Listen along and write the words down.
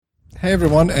Hey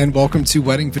everyone, and welcome to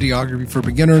Wedding Videography for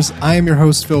Beginners. I am your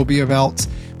host, Phil Beavelt.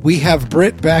 We have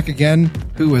Britt back again,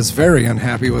 who is very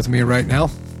unhappy with me right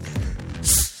now.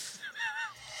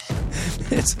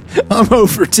 I'm 0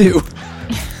 for 2.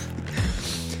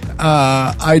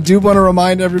 I do want to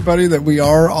remind everybody that we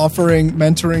are offering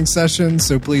mentoring sessions,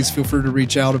 so please feel free to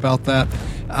reach out about that.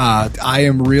 I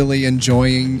am really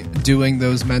enjoying doing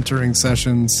those mentoring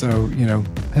sessions, so,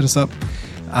 hit us up.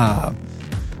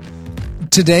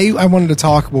 Today, we wanted to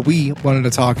talk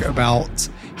about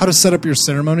how to set up your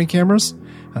ceremony cameras.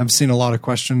 I've seen a lot of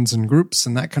questions in groups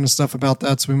and that kind of stuff about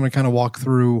that, so we want to kind of walk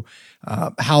through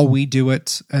how we do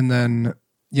it, and then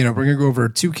we're going to go over a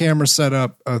 2-camera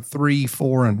setup, a 3,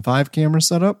 4, and 5 camera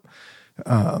setup.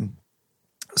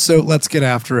 So let's get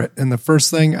after it. And the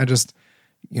first thing,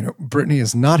 Brittany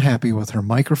is not happy with her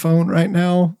microphone right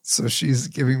now, so she's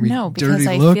giving me dirty looks. No, because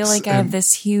I feel like I have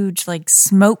this huge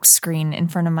smoke screen in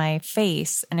front of my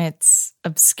face, and it's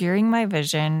obscuring my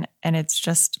vision, and it's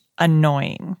just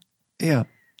annoying. Yeah.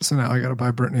 So now I got to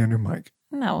buy Brittany a new mic.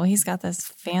 No, well, he's got this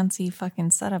fancy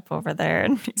fucking setup over there,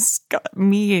 and he's got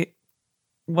me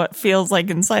what feels like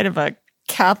inside of a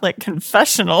Catholic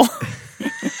confessional.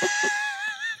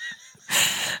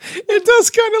 It does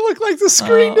kind of look like the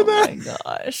screen to that. Oh my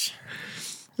gosh.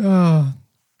 Oh,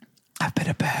 I've been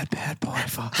a bad boy,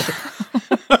 Father.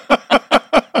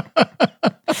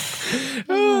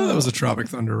 That was a Tropic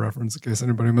Thunder reference in case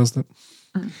anybody missed it.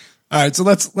 All right, so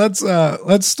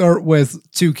let's start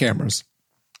with 2 cameras.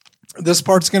 This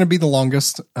part's going to be the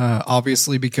longest,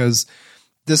 obviously, because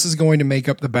this is going to make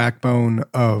up the backbone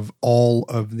of all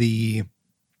of the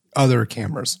other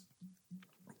cameras.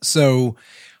 So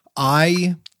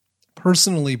I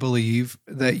personally believe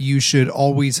that you should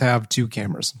always have 2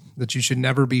 cameras, that you should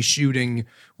never be shooting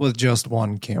with just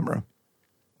 1 camera.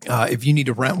 If you need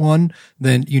to rent one,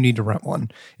 then you need to rent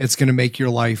one. It's going to make your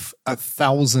life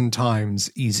 1,000 times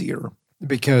easier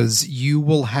because you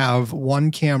will have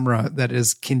 1 camera that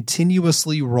is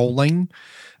continuously rolling.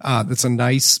 That's a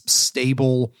nice,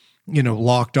 stable,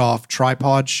 locked off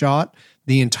tripod shot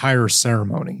the entire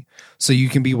ceremony. So you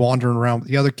can be wandering around with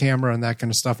the other camera and that kind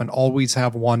of stuff and always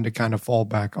have one to kind of fall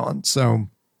back on. So,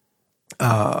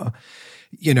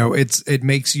 it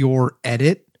makes your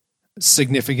edit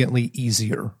significantly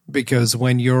easier because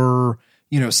when you're,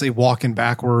 say walking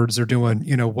backwards or doing,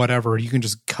 whatever, you can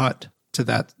just cut to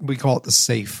that. We call it the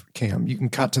safe cam. You can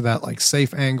cut to that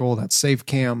safe angle, that safe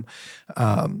cam,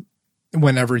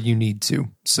 whenever you need to.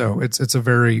 So it's a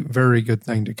very, very good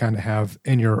thing to kind of have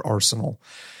in your arsenal.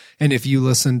 And if you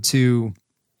listen to,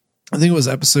 I think it was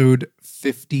episode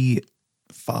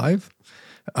 55,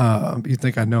 you'd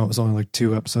think I know, it was only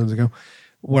 2 episodes ago,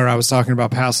 where I was talking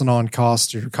about passing on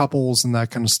costs to your couples and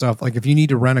that kind of stuff. If you need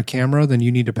to rent a camera, then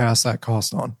you need to pass that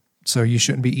cost on. So you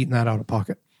shouldn't be eating that out of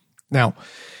pocket. Now,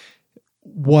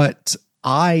 what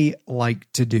I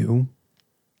like to do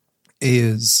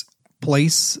is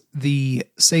place the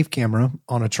safe camera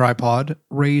on a tripod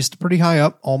raised pretty high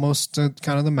up, almost to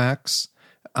kind of the max.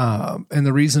 And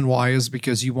the reason why is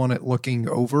because you want it looking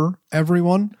over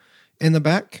everyone in the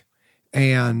back.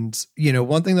 And,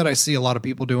 one thing that I see a lot of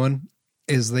people doing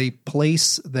is they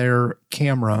place their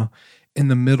camera in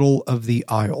the middle of the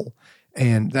aisle.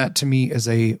 And that to me is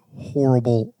a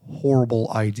horrible,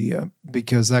 horrible idea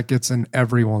because that gets in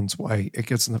everyone's way. It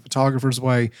gets in the photographer's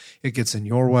way. It gets in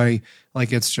your way.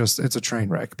 It's a train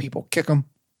wreck. People kick them.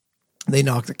 They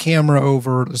knock the camera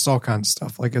over. There's all kinds of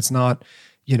stuff. It's not,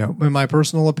 in my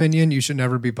personal opinion, you should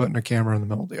never be putting a camera in the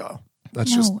middle of the aisle.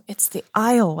 It's the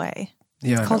aisle way.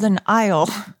 Yeah, it's called an aisle.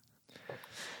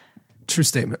 True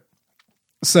statement.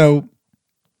 So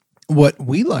what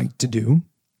we like to do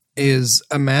is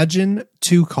imagine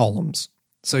 2 columns.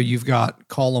 So you've got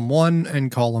column 1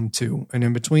 and column 2. And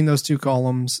in between those 2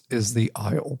 columns is the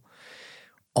aisle.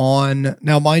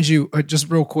 Now, mind you,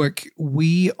 just real quick,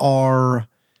 I'm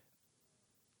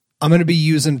going to be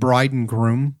using bride and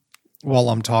groom while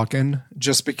I'm talking,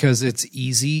 just because it's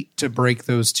easy to break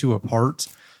those 2 apart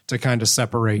to kind of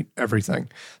separate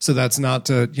everything. So that's not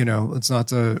to, it's not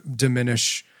to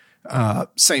diminish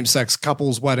same-sex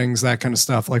couples, weddings, that kind of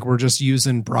stuff. We're just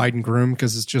using bride and groom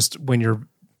because it's just when you're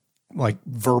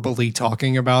verbally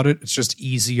talking about it, it's just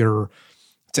easier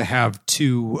to have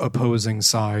 2 opposing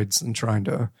sides and trying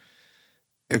to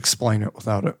explain it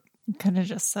without it. You could have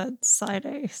just said side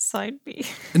A, side B.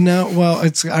 No, well,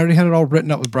 I already had it all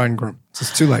written up with bride and groom, so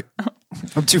it's too late.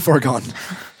 I'm too far gone.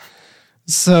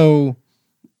 So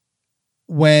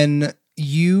when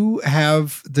you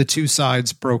have the 2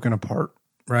 sides broken apart,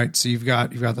 right? So you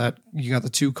got the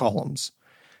 2 columns.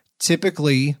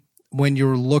 Typically, when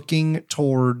you're looking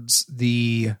towards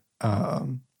the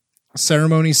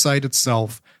ceremony site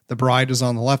itself, the bride is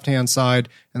on the left-hand side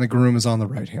and the groom is on the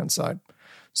right-hand side.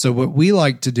 So what we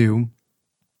like to do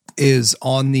is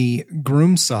on the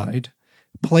groom side,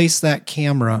 place that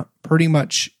camera pretty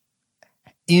much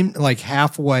in like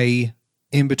halfway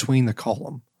in between the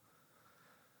column.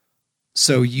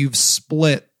 So you've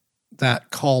split that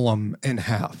column in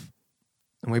half.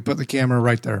 And we put the camera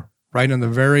right there, right in the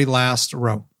very last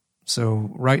row.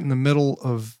 So right in the middle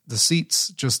of the seats,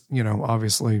 just,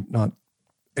 obviously not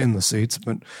in the seats,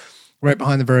 but right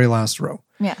behind the very last row.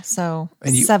 Yeah. So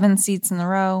 7 seats in the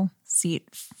row, seat.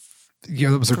 Yeah,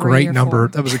 that was a great number. 4.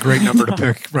 That was a great number to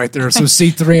pick right there. So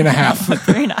seat 3.5.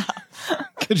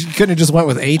 3.5. You couldn't have just went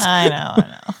with 8. I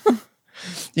know.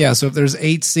 Yeah. So if there's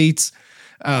 8 seats,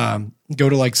 go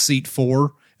to like seat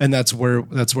 4. And that's where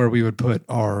we would put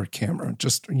our camera,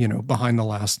 just, behind the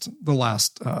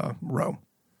last row.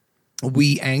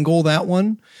 We angle that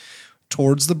one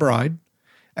towards the bride,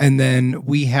 and then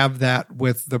we have that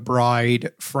with the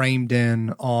bride framed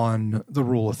in on the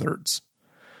rule of thirds.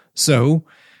 So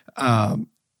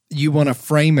you want to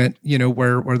frame it,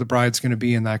 where the bride's going to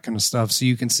be and that kind of stuff, so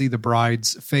you can see the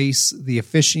bride's face, the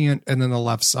officiant, and then the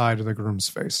left side of the groom's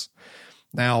face.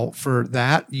 Now, for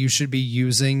that, you should be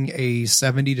using a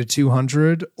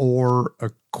 70-200 or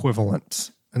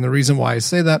equivalent. And the reason why I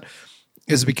say that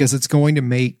is because it's going to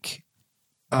make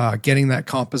getting that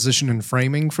composition and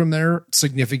framing from there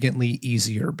significantly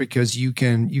easier, because you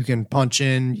can punch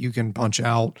in, you can punch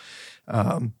out.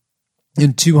 And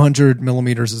 200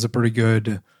 millimeters is a pretty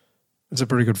good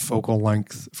focal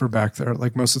length for back there.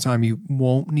 Like most of the time, you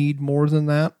won't need more than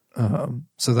that.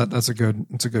 So it's a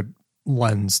good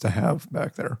lens to have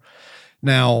back there.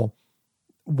 Now,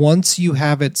 once you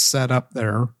have it set up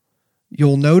there,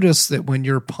 you'll notice that when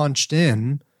you're punched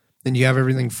in and you have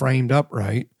everything framed up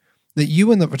right, that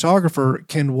you and the photographer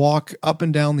can walk up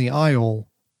and down the aisle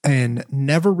and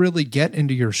never really get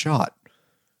into your shot.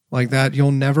 Like that,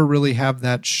 you'll never really have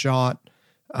that shot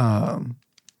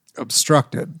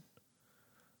obstructed.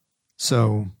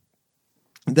 So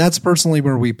that's personally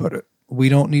where we put it. We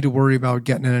don't need to worry about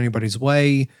getting in anybody's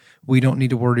way. We don't need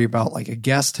to worry about like a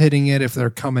guest hitting it if they're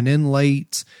coming in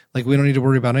late. Like we don't need to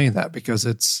worry about any of that, because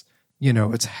it's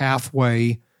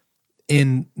halfway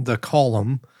in the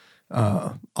column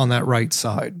on that right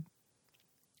side.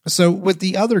 So with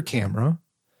the other camera,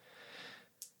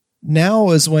 now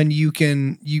is when it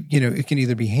can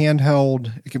either be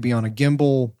handheld, it could be on a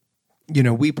gimbal.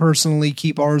 We personally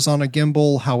keep ours on a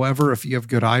gimbal. However, if you have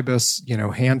good IBIS,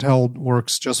 handheld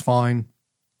works just fine.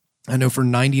 I know for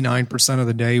 99% of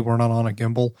the day, we're not on a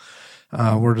gimbal.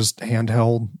 We're just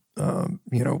handheld.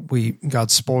 We got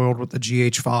spoiled with the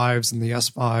GH5s and the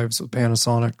S5s with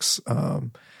Panasonic's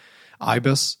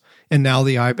IBIS. And now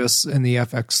the IBIS and the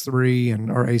FX3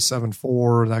 and our A7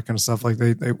 IV, that kind of stuff, like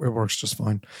it works just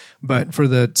fine. But for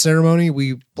the ceremony,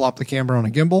 we plop the camera on a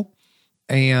gimbal,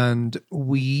 and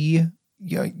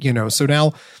so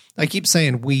now I keep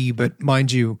saying we, but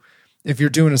mind you, if you're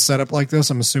doing a setup like this,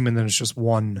 I'm assuming that it's just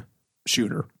one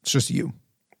shooter. It's just you.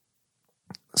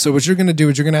 So what you're going to do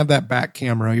is you're going to have that back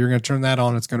camera. You're going to turn that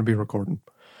on. It's going to be recording.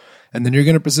 And then you're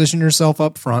going to position yourself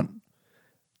up front.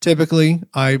 Typically,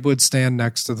 I would stand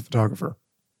next to the photographer.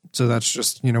 So that's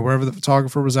just, wherever the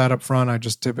photographer was at up front, I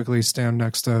just typically stand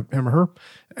next to him or her,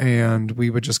 and we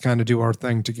would just kind of do our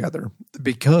thing together,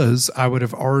 because I would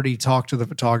have already talked to the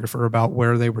photographer about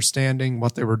where they were standing,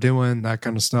 what they were doing, that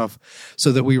kind of stuff,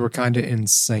 so that we were kind of in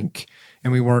sync,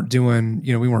 and we weren't doing,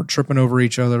 we weren't tripping over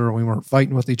each other, or we weren't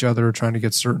fighting with each other, trying to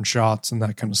get certain shots and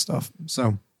that kind of stuff.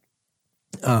 So,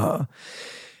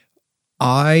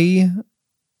 I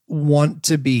want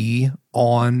to be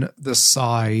on the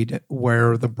side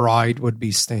where the bride would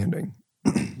be standing.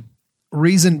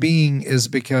 Reason being is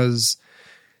because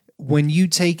when you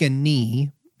take a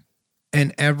knee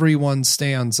and everyone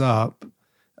stands up,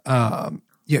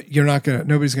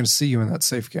 nobody's going to see you in that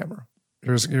safe camera.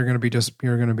 You're going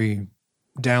to be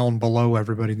down below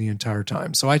everybody the entire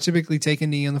time. So I typically take a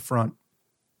knee in the front.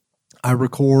 I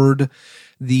record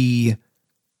the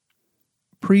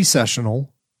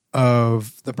pre-sessional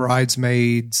of the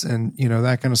bridesmaids and,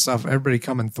 that kind of stuff, everybody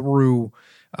coming through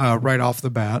right off the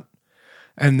bat.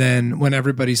 And then when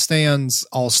everybody stands,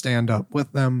 I'll stand up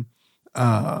with them.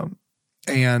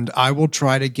 And I will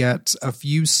try to get a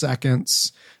few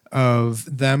seconds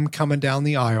of them coming down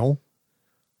the aisle.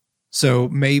 So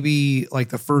maybe like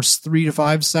the first 3 to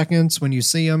 5 seconds when you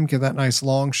see them, get that nice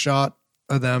long shot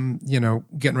of them,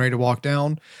 getting ready to walk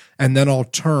down. And then I'll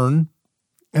turn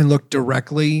and look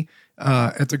directly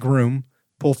at the groom,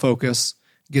 pull focus,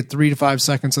 get 3 to 5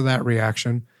 seconds of that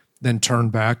reaction, then turn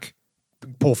back,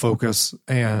 pull focus,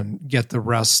 and get the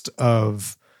rest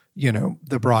of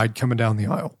the bride coming down the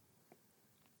aisle.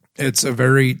 It's a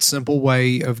very simple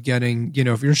way of getting,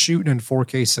 if you're shooting in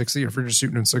 4K 60, or if you're just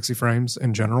shooting in 60 frames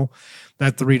in general,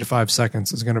 that 3 to 5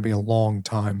 seconds is going to be a long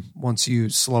time once you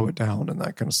slow it down and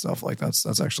that kind of stuff. Like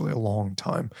that's actually a long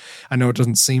time. I know it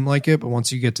doesn't seem like it, but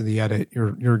once you get to the edit,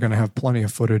 you're going to have plenty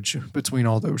of footage between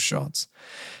all those shots.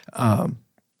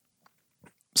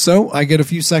 So I get a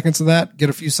few seconds of that, get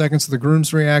a few seconds of the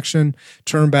groom's reaction,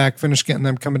 turn back, finish getting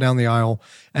them coming down the aisle.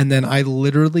 And then I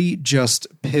literally just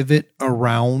pivot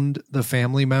around the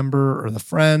family member or the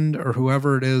friend or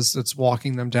whoever it is that's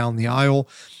walking them down the aisle.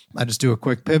 I just do a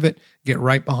quick pivot, get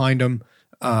right behind them.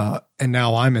 And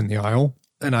now I'm in the aisle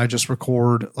and I just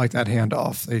record like that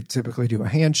handoff. They typically do a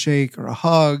handshake or a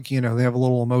hug. They have a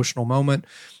little emotional moment.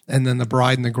 And then the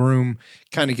bride and the groom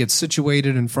kind of get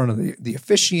situated in front of the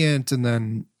officiant, and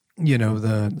then,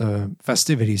 the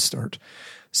festivities start.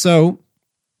 So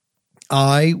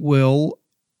I will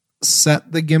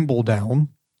set the gimbal down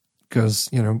because,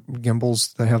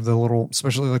 gimbals, they have the little,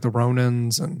 especially like the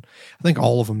Ronins, and I think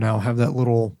all of them now have that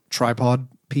little tripod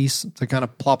piece that kind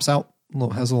of plops out,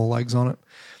 has little legs on it.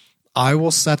 I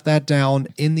will set that down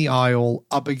in the aisle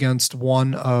up against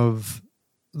one of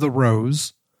the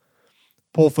rows,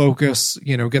 pull focus,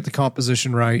 get the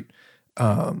composition right,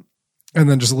 and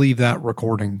then just leave that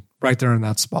recording right there in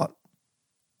that spot.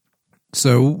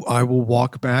 So I will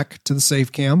walk back to the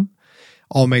safe cam.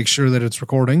 I'll make sure that it's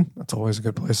recording. That's always a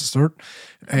good place to start.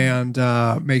 And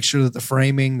make sure that the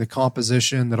framing, the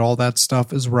composition, that all that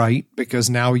stuff is right, because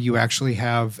now you actually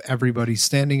have everybody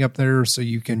standing up there so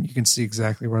you can see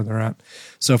exactly where they're at.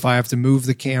 So if I have to move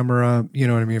the camera, you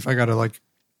know what I mean? If I got to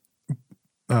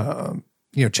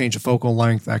change the focal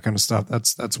length, that kind of stuff,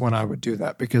 that's when I would do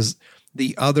that, because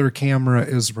the other camera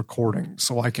is recording.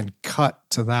 So I can cut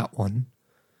to that one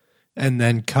and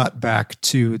then cut back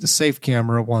to the safe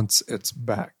camera once it's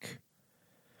back.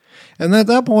 And at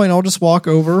that point, I'll just walk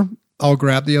over, I'll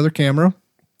grab the other camera,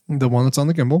 the one that's on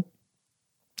the gimbal,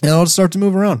 and I'll just start to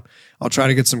move around. I'll try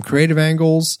to get some creative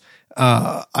angles.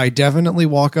 I definitely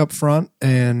walk up front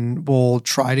and will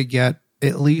try to get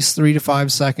at least 3 to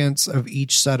 5 seconds of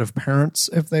each set of parents,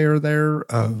 if they are there,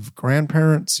 of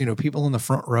grandparents, people in the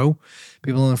front row.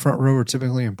 People in the front row are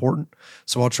typically important.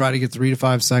 So I'll try to get 3 to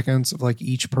 5 seconds of like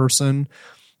each person.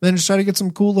 Then just try to get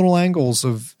some cool little angles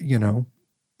of,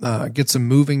 get some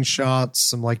moving shots,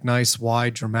 some like nice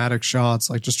wide dramatic shots,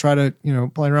 like just try to,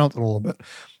 play around with it a little bit.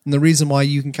 And the reason why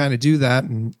you can kind of do that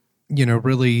and,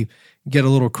 really get a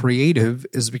little creative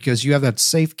is because you have that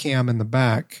safe cam in the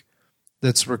back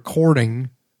that's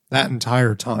recording that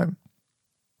entire time.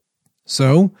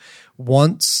 So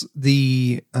once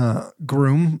the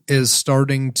groom is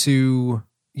starting to,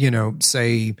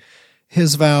 say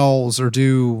his vows or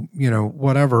do,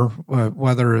 whatever,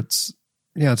 whether it's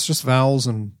just vows,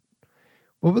 and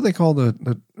what would they call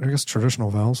the I guess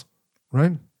traditional vows,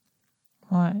 right?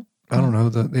 What? I don't know,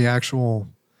 the actual,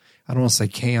 I don't want to say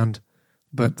canned,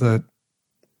 but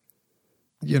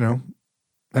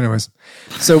anyways,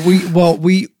 so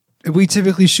we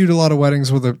typically shoot a lot of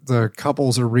weddings where the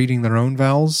couples are reading their own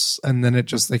vows, and then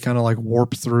they kind of like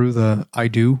warp through the I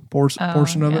do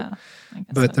portion of it. I guess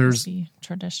but there's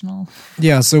traditional.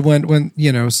 Yeah. So when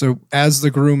so as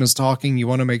the groom is talking, you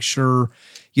want to make sure,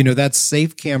 that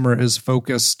safe camera is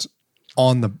focused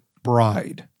on the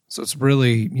bride. So it's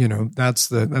really, that's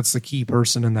the key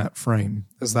person in that frame,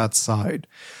 is that side.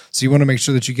 So you want to make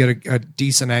sure that you get a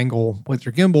decent angle with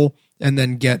your gimbal, and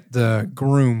then get the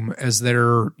groom as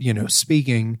they're,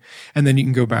 speaking. And then you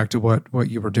can go back to what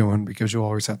you were doing, because you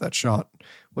always have that shot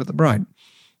with the bride.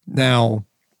 Now,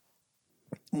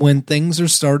 when things are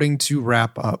starting to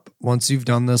wrap up, once you've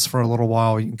done this for a little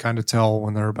while, you can kind of tell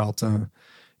when they're about to,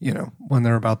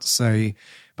 say,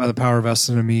 by the power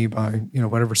vested in me, by,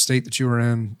 whatever state that you were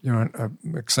in,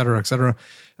 et cetera, et cetera.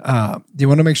 You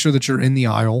want to make sure that you're in the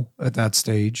aisle at that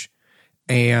stage,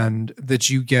 and that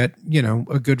you get,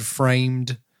 a good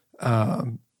framed,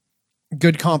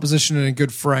 good composition and a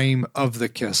good frame of the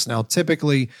kiss. Now,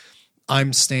 typically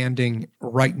I'm standing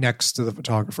right next to the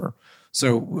photographer.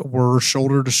 So we're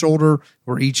shoulder to shoulder,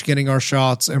 we're each getting our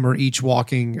shots, and we're each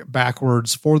walking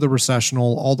backwards for the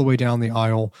recessional all the way down the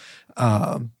aisle.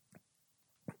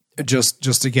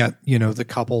 Just to get, the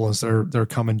couple as they're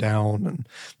coming down. And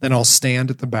then I'll stand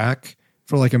at the back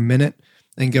for like a minute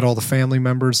and get all the family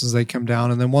members as they come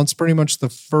down. And then once pretty much the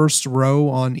first row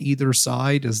on either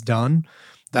side is done,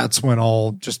 that's when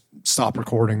I'll just stop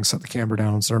recording, set the camera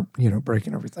down, and start,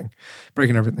 breaking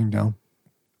everything down.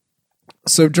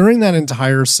 So during that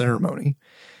entire ceremony,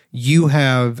 you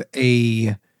have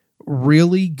a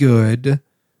really good,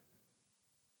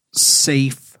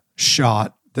 safe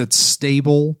shot that's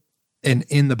stable and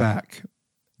in the back.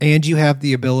 And you have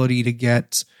the ability to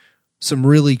get some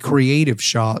really creative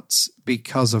shots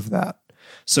because of that.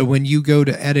 So when you go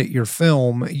to edit your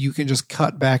film, you can just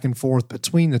cut back and forth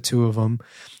between the two of them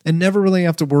and never really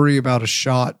have to worry about a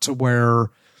shot to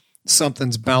where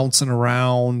something's bouncing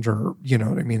around or, you know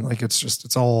what I mean? Like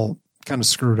it's all kind of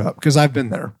screwed up because I've been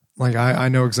there. Like I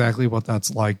know exactly what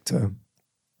that's like to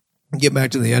get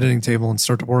back to the editing table and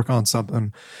start to work on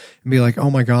something and be like, oh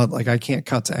my God, like I can't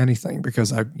cut to anything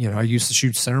because I used to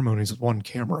shoot ceremonies with one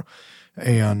camera,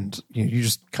 and you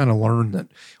just kind of learn that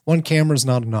one camera is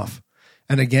not enough.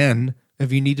 And again,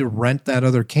 if you need to rent that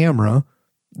other camera,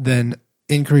 then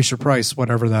increase your price,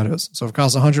 whatever that is. So if it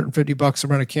costs $150 to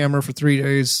rent a camera for 3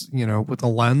 days, with a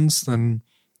lens, then,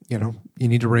 you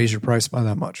need to raise your price by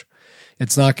that much.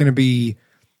 It's not going to be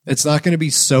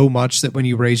so much that when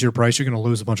you raise your price, you're going to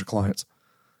lose a bunch of clients.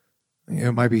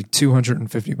 It might be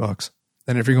 $250.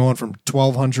 And if you're going from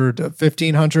 $1,200 to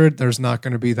 $1,500, there's not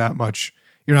going to be that much.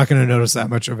 You're not going to notice that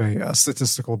much of a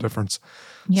statistical difference.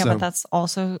 Yeah, but that's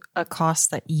also a cost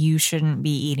that you shouldn't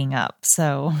be eating up.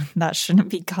 So that shouldn't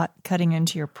be cutting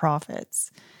into your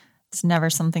profits. It's never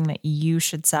something that you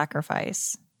should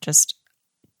sacrifice. Just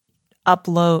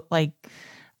upload,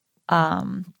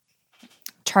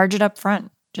 charge it up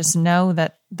front. Just know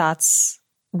that that's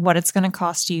what it's going to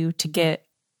cost you to get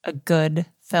a good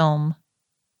film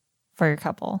for your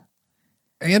couple.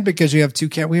 And because you have two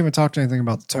we haven't talked anything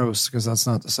about the toast because that's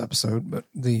not this episode, but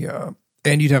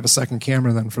and you'd have a second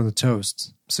camera then for the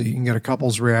toasts. So you can get a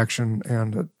couple's reaction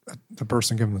and the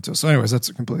person giving the toast. So anyways,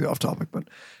 that's completely off topic, but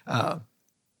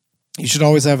you should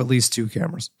always have at least two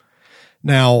cameras.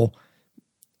 Now,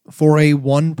 for a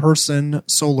one-person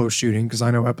solo shooting, because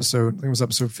I know I think it was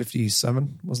episode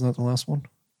 57. Wasn't that the last one?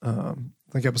 I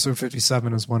think episode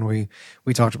 57 is when we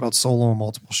talked about solo and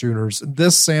multiple shooters.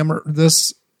 This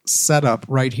setup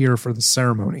right here for the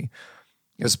ceremony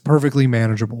is perfectly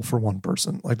manageable for one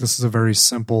person. Like this is a very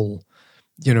simple,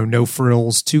 no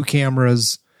frills, two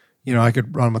cameras. I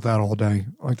could run with that all day.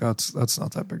 Like that's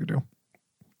not that big a deal.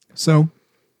 So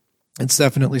it's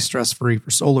definitely stress-free for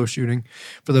solo shooting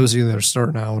for those of you that are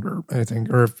starting out or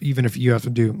anything, or even if you have to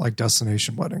do like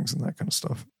destination weddings and that kind of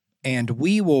stuff. And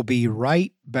we will be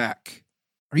right back.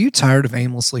 Are you tired of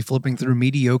aimlessly flipping through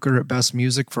mediocre at best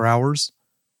music for hours?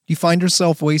 Do you find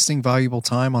yourself wasting valuable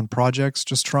time on projects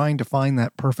just trying to find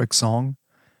that perfect song?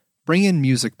 Bring in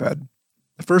MusicBed.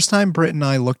 The first time Britt and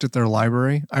I looked at their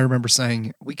library, I remember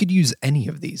saying, we could use any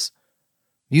of these.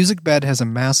 MusicBed has a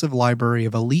massive library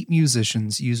of elite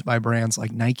musicians used by brands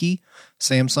like Nike,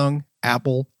 Samsung,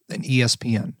 Apple, and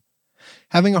ESPN.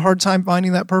 Having a hard time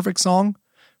finding that perfect song?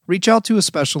 Reach out to a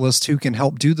specialist who can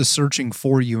help do the searching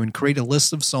for you and create a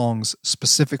list of songs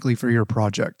specifically for your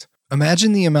project.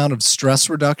 Imagine the amount of stress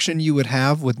reduction you would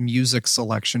have with music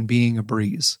selection being a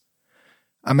breeze.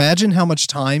 Imagine how much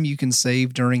time you can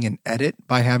save during an edit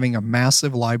by having a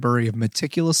massive library of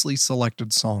meticulously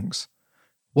selected songs.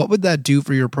 What would that do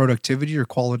for your productivity or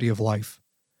quality of life?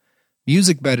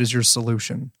 MusicBed is your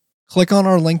solution. Click on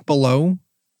our link below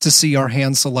to see our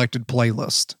hand-selected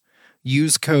playlist.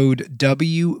 Use code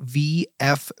WVFB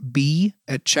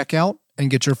at checkout and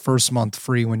get your first month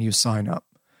free when you sign up.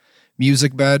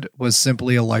 MusicBed was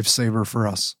simply a lifesaver for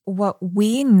us. What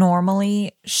we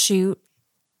normally shoot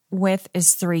with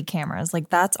is 3 cameras. Like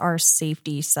that's our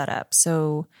safety setup.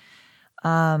 So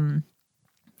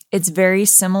it's very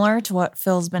similar to what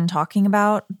Phil's been talking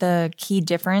about. The key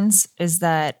difference is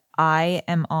that I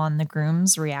am on the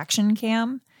groom's reaction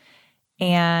cam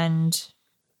and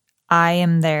I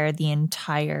am there the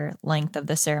entire length of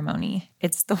the ceremony.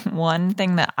 It's the one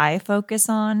thing that I focus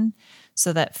on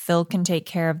so that Phil can take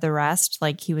care of the rest,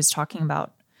 like he was talking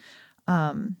about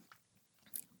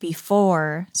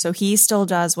before. So he still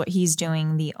does what he's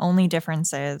doing. The only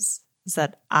difference is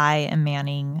that I am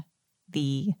manning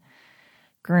the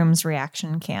groom's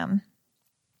reaction cam.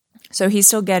 So he's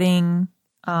still getting,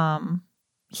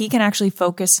 he can actually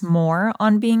focus more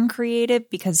on being creative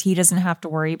because he doesn't have to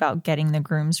worry about getting the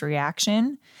groom's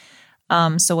reaction.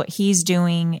 So what he's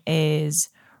doing is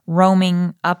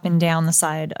roaming up and down the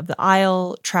side of the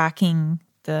aisle, tracking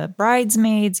the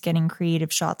bridesmaids, getting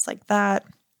creative shots like that.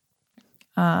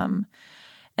 And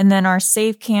then our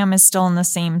safe cam is still in the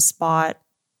same spot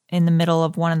in the middle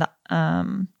of one of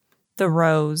the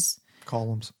rows.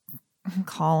 Columns.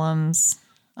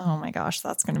 Oh my gosh,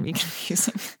 that's going to be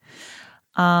confusing.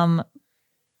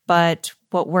 But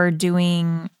what we're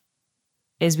doing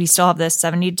is we still have this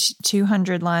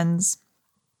 70-200 lens,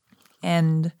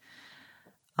 and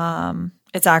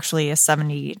it's actually a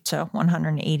 70 to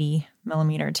 180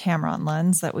 millimeter Tamron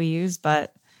lens that we use,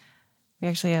 but we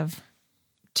actually have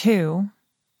 2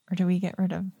 Or do we get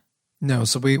rid of? No,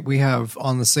 so we have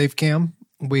on the Safe Cam,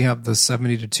 we have the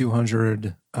 70 to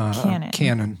 200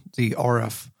 Canon, the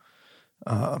RF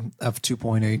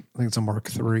f2.8. I think it's a Mark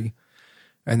III.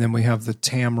 And then we have the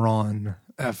Tamron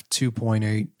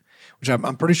f2.8, which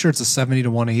I'm pretty sure it's a 70 to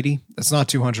 180. It's not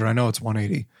 200. I know it's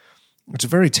 180.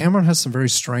 Tamron has some very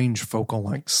strange focal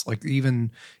lengths. Like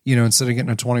even, instead of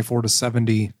getting a 24 to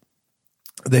 70,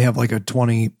 they have like a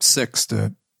 26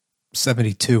 to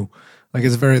 72. Like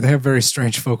they have very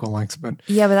strange focal lengths, but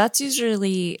yeah, but that's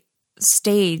usually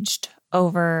staged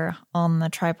over on the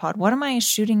tripod. What am I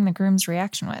shooting the groom's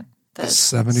reaction with? The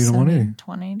 70 to 180.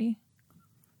 180.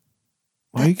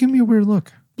 Why are you giving me a weird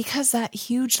look? Because that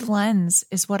huge lens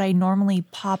is what I normally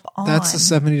pop on. That's the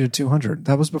 70 to 200.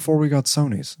 That was before we got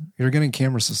Sony's. You're getting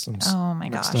camera systems. Oh my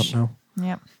mixed gosh. up now.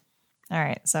 Yep. All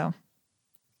right. So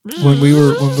when we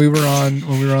were on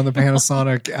the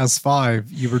Panasonic S5,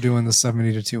 you were doing the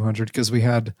 70 to 200 because we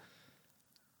had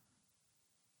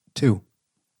two.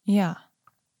 Yeah.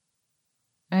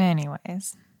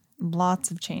 Anyways,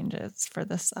 lots of changes for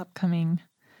this upcoming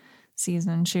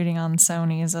season, shooting on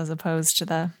Sony's as opposed to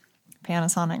the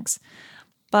Panasonics.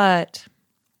 But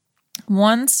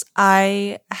once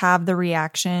I have the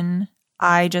reaction,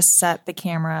 I just set the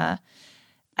camera,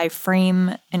 I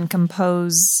frame and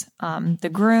compose the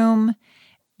groom,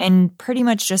 and pretty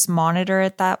much just monitor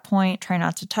at that point. Try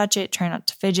not to touch it, try not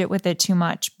to fidget with it too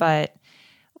much. But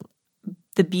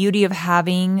the beauty of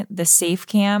having the Safe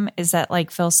Cam is that,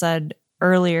 like Phil said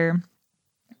earlier,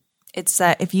 it's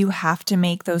that if you have to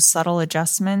make those subtle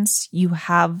adjustments, you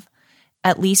have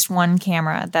at least one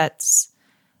camera that's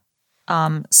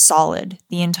solid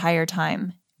the entire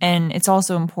time. And it's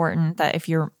also important that if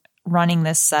you're running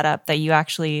this setup that you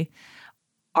actually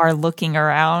are looking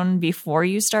around before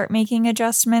you start making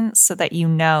adjustments so that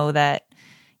that,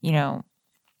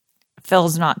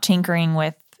 Phil's not tinkering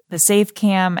with the Safe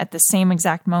Cam at the same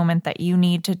exact moment that you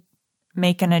need to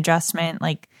make an adjustment.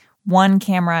 Like, one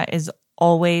camera is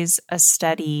always a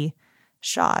steady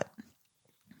shot.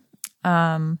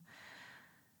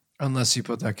 Unless you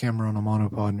put that camera on a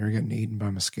monopod and you're getting eaten by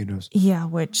mosquitoes. Yeah,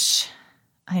 which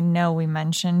I know we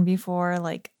mentioned before.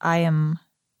 Like, I am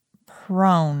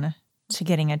prone to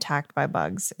getting attacked by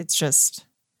bugs. It's just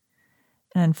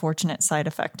an unfortunate side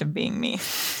effect of being me.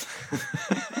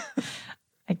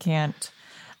 I can't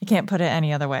put it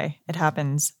any other way. It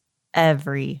happens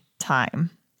every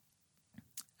time.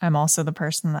 I'm also the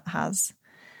person that has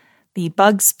the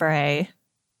bug spray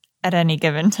at any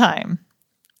given time.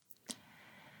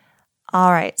 All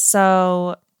right,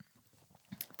 so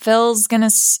Phil's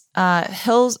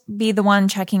he'll be the one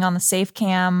checking on the Safe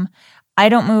Cam. I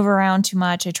don't move around too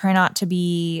much. I try not to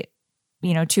be,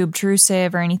 too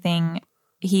obtrusive or anything.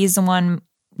 He's the one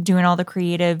doing all the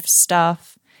creative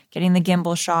stuff, getting the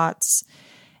gimbal shots,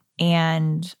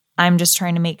 and I'm just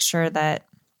trying to make sure that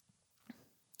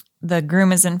the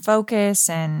groom is in focus,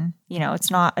 and, it's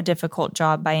not a difficult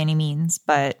job by any means,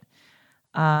 but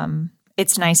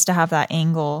it's nice to have that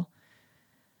angle.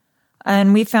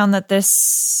 And we found that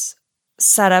this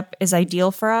setup is ideal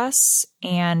for us,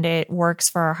 and it works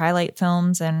for our highlight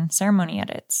films and ceremony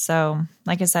edits. So,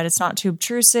 like I said, it's not too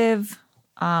obtrusive.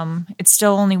 It's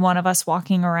still only one of us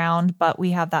walking around, but we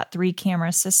have that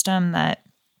 3-camera system that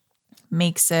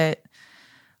makes it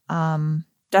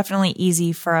definitely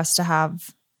easy for us to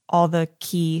have all the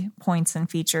key points and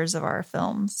features of our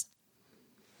films.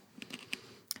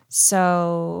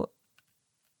 So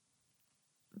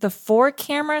the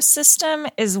 4-camera system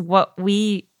is what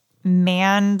we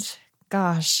manned,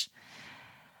 a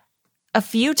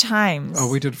few times. Oh,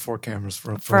 we did 4 cameras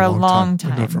for a long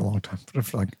time. We did it for a long time. We did it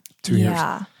for like 2 years.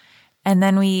 Yeah. And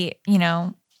then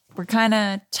we're kind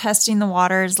of testing the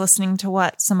waters, listening to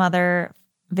what some other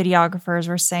videographers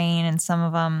were saying, and some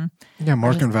of them. Yeah,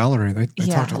 Mark and Valerie, they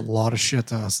talked a lot of shit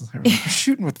to us. They were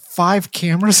shooting with 5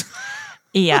 cameras.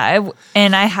 Yeah,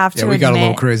 and I have to admit, we got a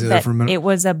little crazy there for a minute. It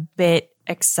was a bit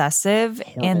excessive.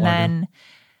 Horrible and then idea.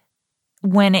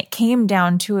 When it came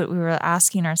down to it, we were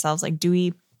asking ourselves, like, do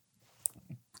we,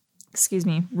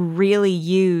 really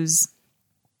use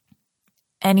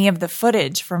any of the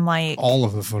footage from all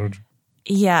of the footage?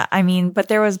 Yeah, but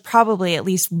there was probably at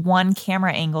least one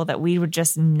camera angle that we would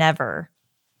just never,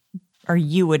 or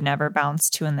you would never bounce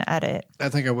to in the edit. I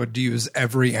think I would use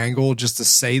every angle just to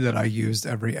say that I used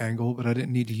every angle, but I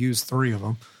didn't need to use 3 of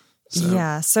them. So.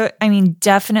 Yeah, so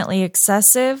definitely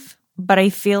excessive, but I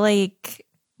feel like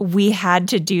we had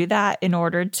to do that in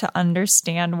order to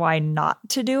understand why not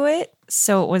to do it.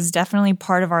 So it was definitely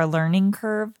part of our learning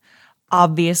curve.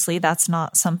 Obviously, that's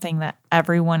not something that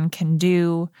everyone can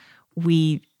do.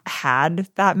 We had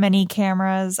that many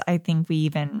cameras. I think we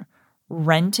even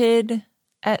rented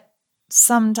at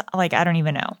some like I don't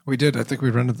even know. We did. I think we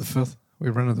rented the fifth. We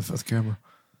rented the fifth camera.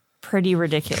 Pretty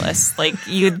ridiculous. Like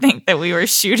you'd think that we were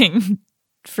shooting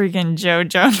freaking Joe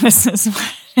Jonas's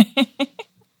wedding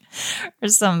or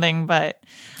something, but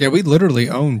yeah, we literally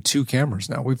own 2 cameras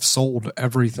now. We've sold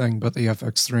everything but the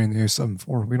FX3 and the A7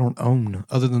 IV. We don't own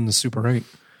other than the Super 8.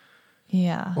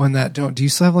 yeah. When that do you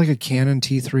still have like a Canon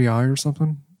T3i or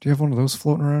something? Do you have one of those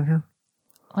floating around here?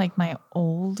 Like my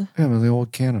old Yeah, the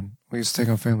old Canon. We used to take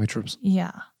on family trips.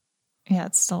 Yeah. Yeah,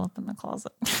 it's still up in the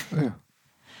closet. Yeah.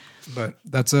 But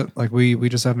that's it. Like we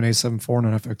just have an A7 IV and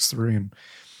an FX3, and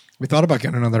we thought about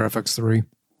getting another FX3,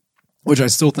 which I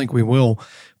still think we will,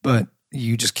 but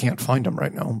you just can't find them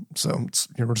right now. So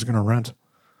we're just going to rent.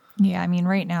 Yeah, I mean,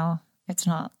 right now it's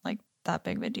not like that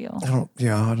big of a deal. I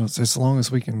don't. As long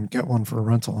as we can get one for a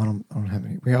rental, I don't have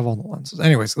any. We have all the lenses.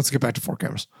 Anyways, let's get back to 4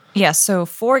 cameras. Yeah, so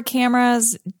 4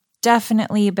 cameras,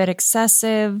 definitely a bit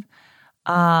excessive.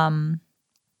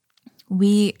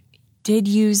 We did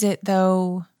use it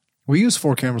though. We used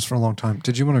 4 cameras for a long time.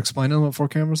 Did you want to explain to them what 4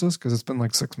 cameras is? Because it's been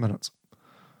like 6 minutes.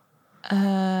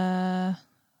 4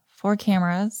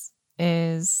 cameras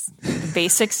is the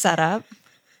basic setup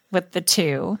with the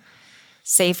 2,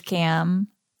 safe cam,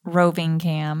 roving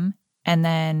cam, and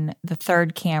then the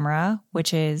 3rd camera,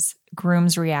 which is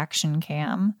groom's reaction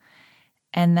cam.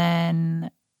 And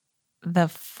then the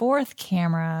 4th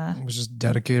camera. It was just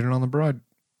dedicated on the bride.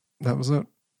 That was it.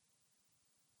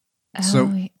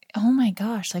 Oh my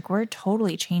gosh, like we're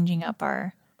totally changing up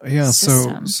our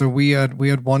system. So we had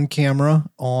 1 camera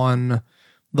on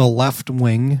the left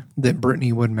wing that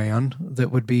Brittany would man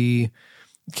that would be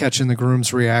catching the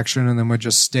groom's reaction and then would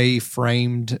just stay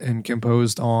framed and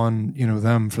composed on,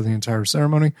 them for the entire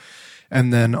ceremony.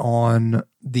 And then on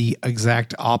the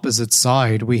exact opposite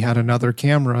side, we had another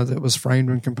camera that was framed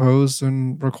and composed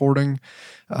and recording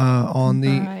on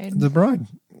the bride.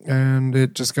 And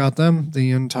it just got them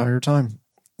the entire time.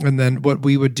 And then what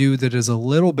we would do that is a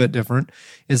little bit different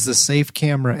is the safe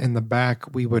camera in the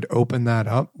back, we would open that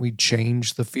up. We'd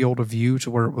change the field of view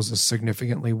to where it was a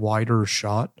significantly wider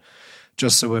shot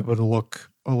just so it would look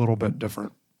a little bit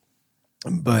different.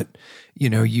 But,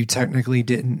 you technically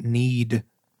didn't need,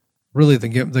 really the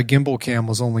gimbal cam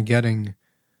was only getting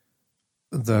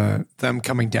them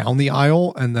coming down the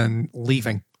aisle and then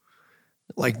leaving.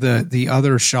 Like the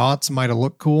other shots might have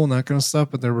looked cool and that kind of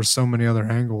stuff, but there were so many other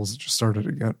angles it just started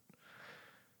to get.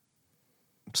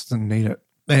 Just didn't need it.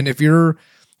 And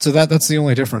so that's the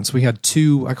only difference. We had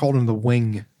 2, I called them the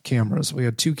wing cameras. We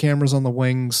had 2 cameras on the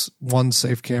wings, 1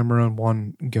 safe camera and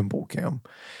 1 gimbal cam.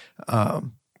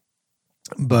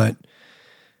 But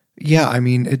yeah, I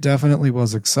mean, it definitely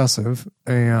was excessive,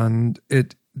 and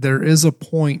there is a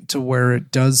point to where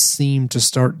it does seem to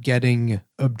start getting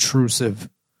obtrusive.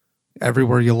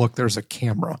 Everywhere you look, there's a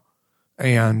camera,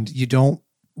 and you don't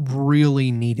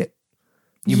really need it.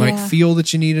 You might feel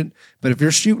that you need it, but if you're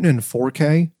shooting in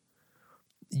 4K,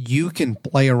 you can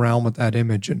play around with that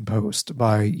image in post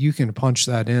you can punch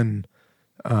that in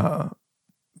by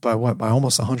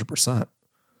almost 100%.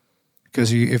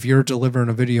 Because if you're delivering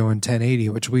a video in 1080,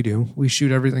 which we do, we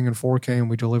shoot everything in 4K and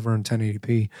we deliver in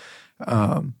 1080p.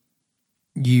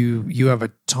 You have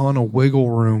a ton of wiggle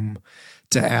room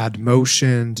to add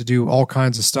motion, to do all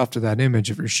kinds of stuff to that image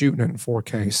if you're shooting it in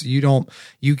 4K. So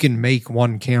you can make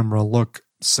one camera look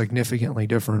significantly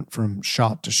different from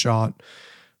shot to shot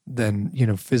than,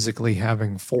 physically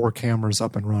having 4 cameras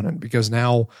up and running, because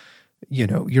now,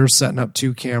 you're setting up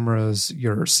 2 cameras,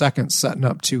 your second setting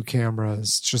up 2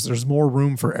 cameras. It's just, there's more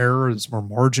room for error. There's more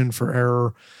margin for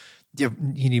error. You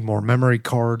need more memory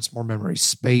cards, more memory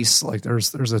space. Like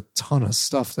there's a ton of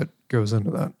stuff that goes into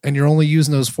that. And you're only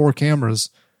using those 4 cameras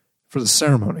for the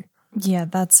ceremony. Yeah,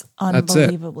 that's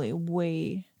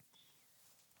unbelievably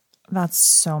that's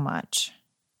so much.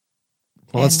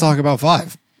 Well, let's talk about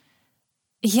 5.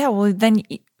 Yeah, well then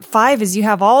 5 is you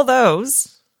have all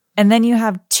those and then you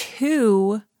have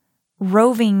 2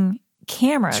 roving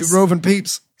cameras. 2 roving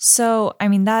peeps. So, I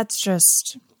mean, that's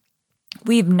just,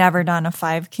 we've never done a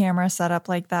 5 camera setup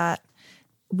like that.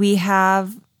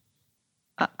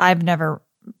 I've never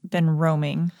been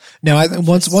roaming. Now,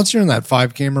 once you're in that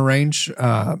 5 camera range,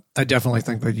 I definitely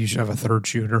think that you should have a 3rd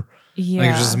shooter. Yeah. Like,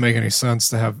 it just doesn't make any sense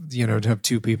to have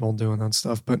 2 people doing that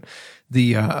stuff. But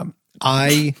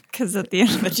because at the end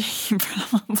of the day, you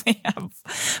probably have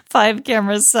 5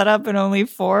 cameras set up and only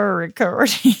 4 are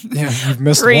recording. Yeah, you've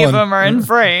missed 3 one. of them are in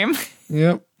frame.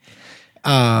 Yep.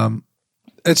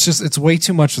 It's way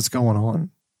too much that's going on.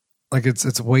 Like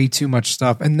it's way too much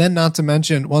stuff. And then not to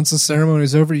mention, once the ceremony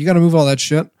is over, you got to move all that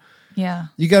shit. Yeah.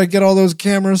 You got to get all those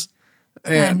cameras.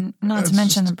 And not to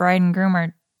mention the bride and groom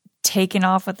are taking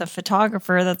off with a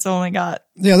photographer that's only got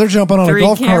Yeah, they're jumping on a 3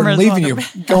 golf cart and cameras leaving on you,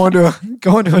 them.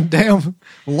 going to a damn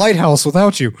lighthouse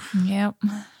without you. Yep.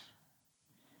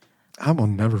 I will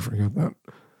never forget that.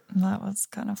 That was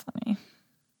kind of funny.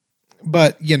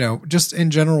 But, just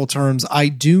in general terms, I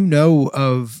do know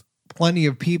of plenty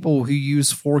of people who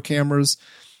use 4 cameras.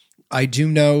 I do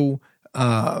know,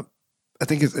 I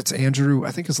think it's Andrew.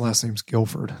 I think his last name's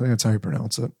Guilford. I think that's how you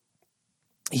pronounce it.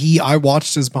 I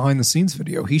watched his behind the scenes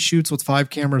video. He shoots with 5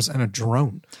 cameras and a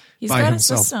drone. He's by got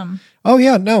himself. a system. Oh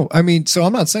yeah, no. I mean, so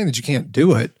I'm not saying that you can't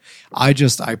do it. I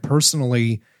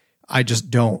personally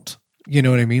don't. You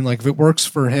know what I mean? Like if it works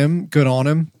for him, good on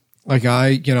him. Like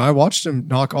I watched him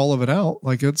knock all of it out.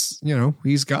 Like it's,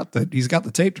 he's got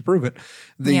the tape to prove it.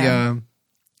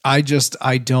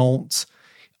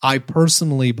 I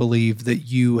personally believe that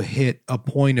you hit a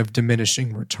point of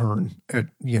diminishing return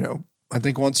I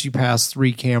think once you pass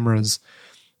 3 cameras,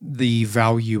 the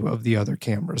value of the other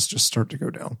cameras just start to go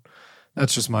down.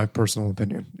 That's just my personal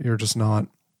opinion. You're not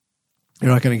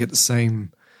going to get the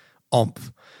same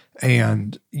oomph.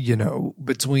 And,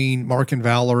 between Mark and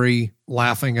Valerie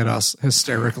laughing at us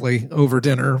hysterically over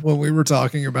dinner when we were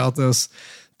talking about this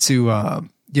to,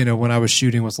 when I was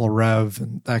shooting with LaRev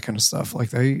and that kind of stuff, like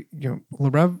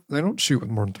LaRev, they don't shoot with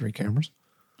more than 3 cameras.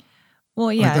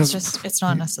 Well, yeah, it's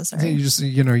not necessary.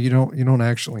 You don't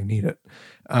actually need it.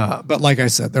 But like I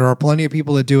said, there are plenty of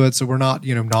people that do it. So we're not,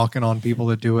 knocking on people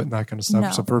that do it and that kind of stuff. No,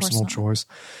 it's a personal choice.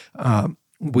 I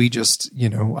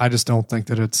just don't think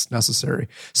that it's necessary,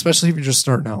 especially if you're just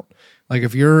starting out. Like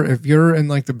if you're in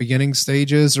like the beginning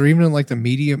stages or even in like the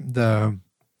medium, the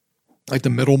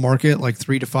middle market, like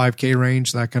 3 to 5K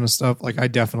range, that kind of stuff. Like I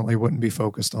definitely wouldn't be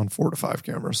focused on 4 to 5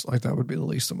 cameras. Like that would be the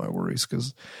least of my worries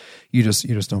because you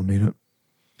just don't need it.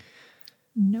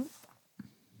 Nope.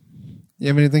 You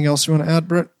have anything else you want to add,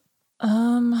 Britt?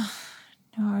 No,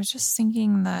 I was just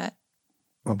thinking that.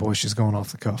 Oh boy, she's going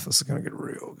off the cuff. This is going to get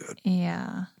real good.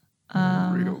 Yeah.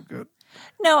 Real good.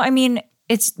 No, I mean,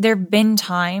 there've been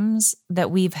times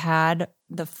that we've had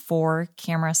the 4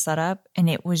 camera setup and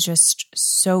it was just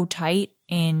so tight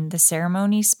in the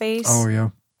ceremony space. Oh yeah.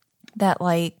 That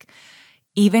like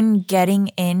even getting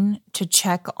in to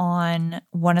check on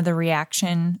one of the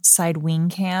reaction side wing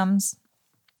cams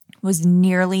was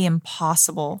nearly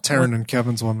impossible. Taryn and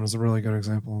Kevin's one was a really good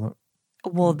example of that.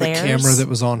 Well, the camera that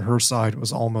was on her side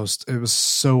was it was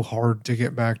so hard to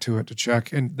get back to it to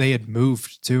check. And they had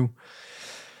moved too.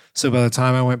 So by the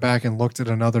time I went back and looked at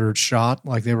another shot,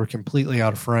 like they were completely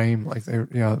out of frame. Like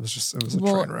it was a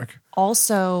train wreck.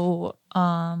 Also,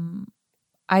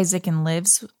 Isaac and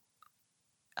Liv's,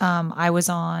 I was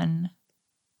on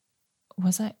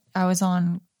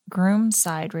groom's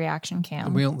side reaction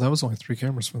cam. That was only 3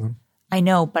 cameras for them. I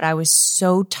know, but I was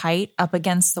so tight up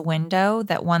against the window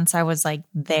that once I was like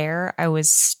there, I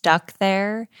was stuck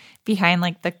there behind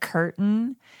like the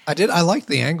curtain. I liked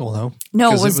the angle though.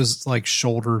 No, it was like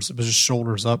shoulders. It was just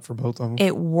shoulders up for both of them.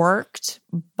 It worked,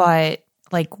 but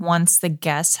like once the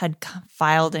guests had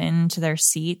filed into their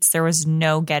seats, there was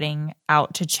no getting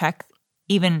out to check,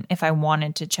 even if I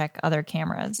wanted to check other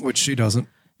cameras. Which she doesn't.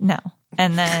 No.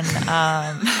 And then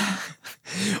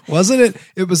wasn't it?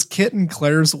 It was Kit and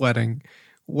Claire's wedding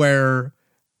where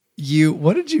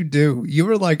what did you do? You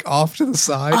were like off to the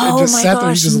side and just sat there.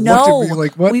 You just looked at me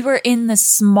like, what? We were in the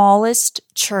smallest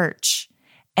church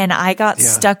and I got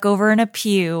stuck over in a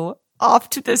pew off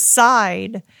to the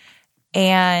side.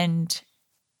 And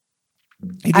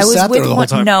I was sat there the whole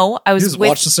time. No, I was with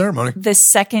watched the ceremony. The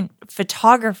second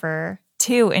photographer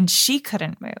too, and she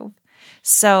couldn't move.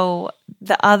 So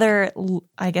the other,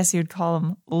 I guess you'd call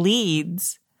them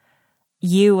leads,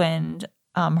 you and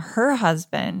her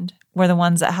husband were the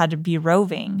ones that had to be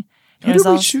roving. Who did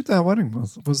we shoot that wedding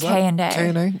with? Was that K&A?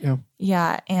 K&A? Yeah.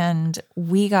 Yeah, and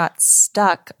we got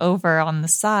stuck over on the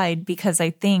side because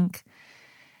I think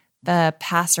the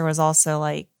pastor was also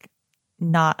like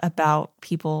not about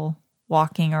people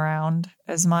walking around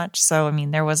as much. So, I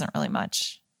mean, there wasn't really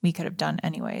much we could have done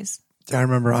anyways. I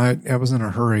remember I was in a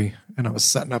hurry and I was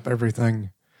setting up everything.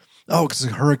 Oh, because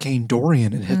Hurricane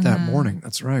Dorian had hit that morning.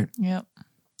 That's right. Yep.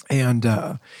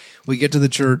 And we get to the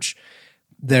church.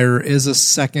 There is a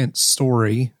second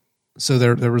story. So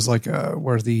there was like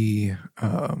where the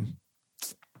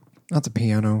not the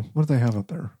piano. What do they have up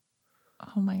there?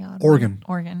 Oh my God. Organ.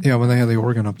 Organ. Yeah, when they had the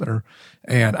organ up there.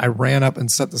 And I ran up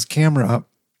and set this camera up.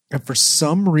 And for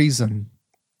some reason,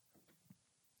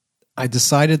 I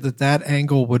decided that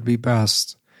angle would be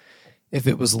best if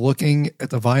it was looking at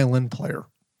the violin player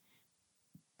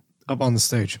up on the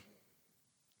stage.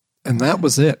 And that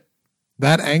was it.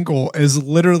 That angle is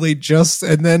literally just,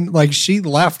 and then like she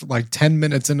left like 10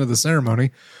 minutes into the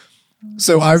ceremony.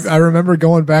 So I remember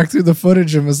going back through the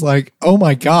footage and was like, oh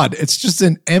my God, it's just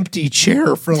an empty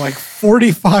chair for like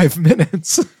 45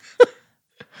 minutes.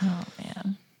 Oh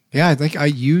man. Yeah, I think I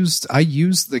used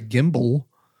the gimbal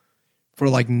for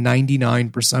like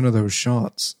 99% of those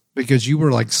shots because you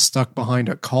were like stuck behind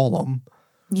a column.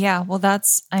 Yeah, well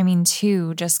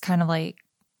too, just kind of like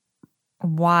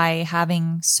why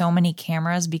having so many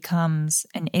cameras becomes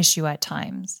an issue at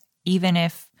times. Even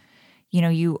if,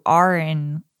 you are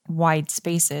in wide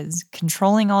spaces,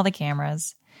 controlling all the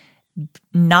cameras,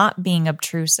 not being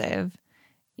obtrusive,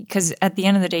 because at the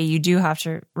end of the day, you do have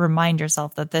to remind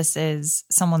yourself that this is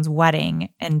someone's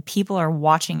wedding and people are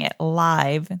watching it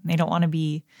live. They don't want to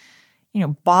be,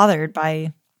 bothered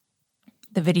by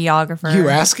the videographer. You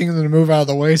asking them to move out of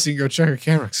the way so you can go check your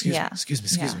camera. Excuse me.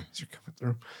 You're coming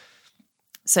through.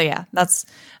 So yeah, that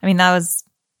was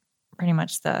pretty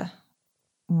much the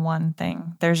one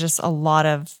thing. There's just a lot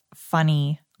of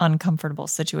funny, uncomfortable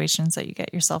situations that you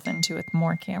get yourself into with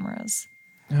more cameras.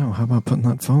 Oh, how about putting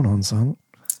that phone on silent?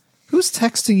 Who's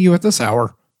texting you at this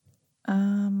hour?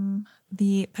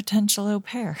 The potential au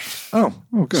pair. Oh,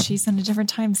 good. She's in a different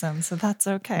time zone, so that's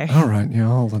okay. All right, yeah,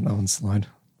 I'll let that one slide.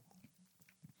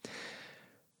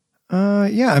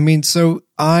 So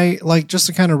I like, just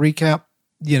to kind of recap,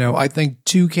 I think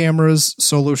 2 cameras,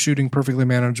 solo shooting, perfectly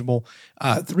manageable.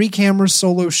 3 cameras,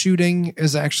 solo shooting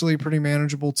is actually pretty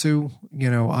manageable too.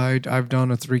 I've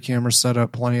done a 3 camera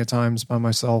setup plenty of times by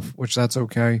myself, which that's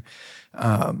okay.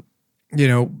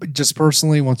 Just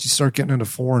personally, once you start getting into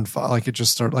 4 and 5,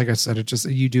 like I said,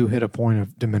 you do hit a point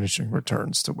of diminishing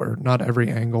returns to where not every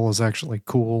angle is actually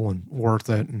cool and worth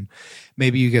it. And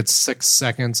maybe you get 6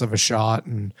 seconds of a shot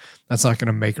and that's not going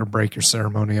to make or break your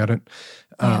ceremony at it.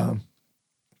 Yeah.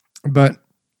 But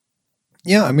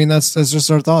yeah, that's just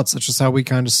our thoughts. That's just how we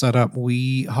kind of set up.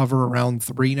 We hover around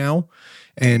 3 now,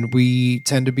 and we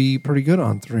tend to be pretty good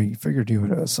on 3. Figured you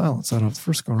would silence that off the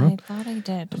first go around. I thought I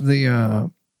did.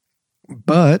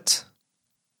 But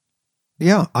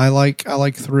yeah, I like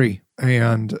 3,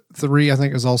 and 3 I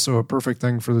think is also a perfect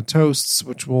thing for the toasts,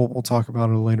 which we'll talk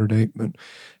about at a later date. But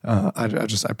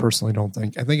I personally don't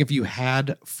think. I think if you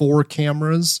had 4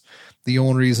 cameras, the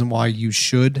only reason why you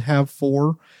should have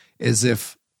 4 is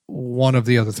if one of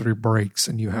the other 3 breaks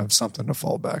and you have something to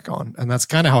fall back on. And that's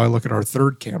kind of how I look at our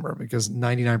 3rd camera, because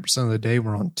 99% of the day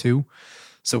we're on 2.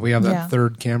 So we have that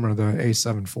 3rd camera, the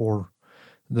A7 IV,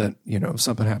 that, if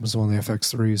something happens to one of the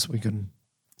FX3s, we can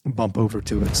bump over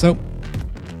to it. So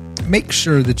make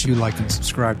sure that you like and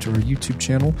subscribe to our YouTube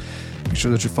channel. Make sure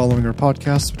that you're following our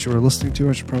podcast, which you are listening to.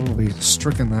 I should probably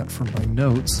stricken that from my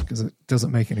notes because it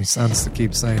doesn't make any sense to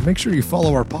keep saying, make sure you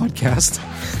follow our podcast.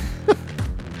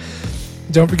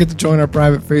 Don't forget to join our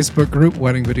private Facebook group,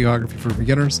 Wedding Videography for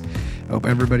Beginners. I hope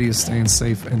everybody is staying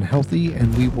safe and healthy,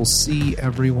 and we will see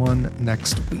everyone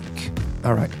next week.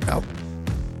 All right, out.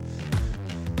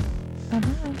 Bye-bye.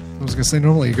 I was going to say,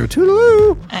 normally you go,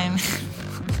 toodaloo.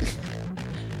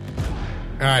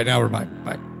 All right, now we're bye.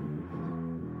 Bye.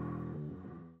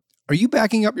 Are you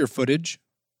backing up your footage?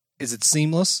 Is it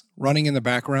seamless, running in the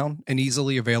background, and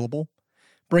easily available?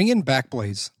 Bring in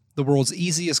Backblaze, the world's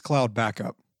easiest cloud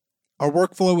backup. Our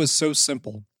workflow is so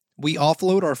simple. We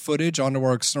offload our footage onto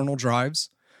our external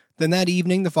drives. Then that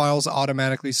evening, the files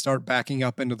automatically start backing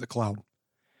up into the cloud.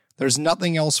 There's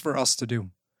nothing else for us to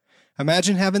do.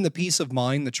 Imagine having the peace of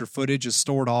mind that your footage is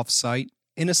stored off-site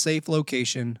in a safe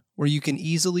location where you can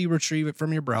easily retrieve it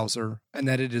from your browser and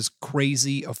that it is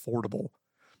crazy affordable.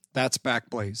 That's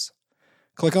Backblaze.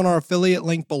 Click on our affiliate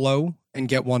link below and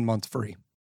get 1 month free.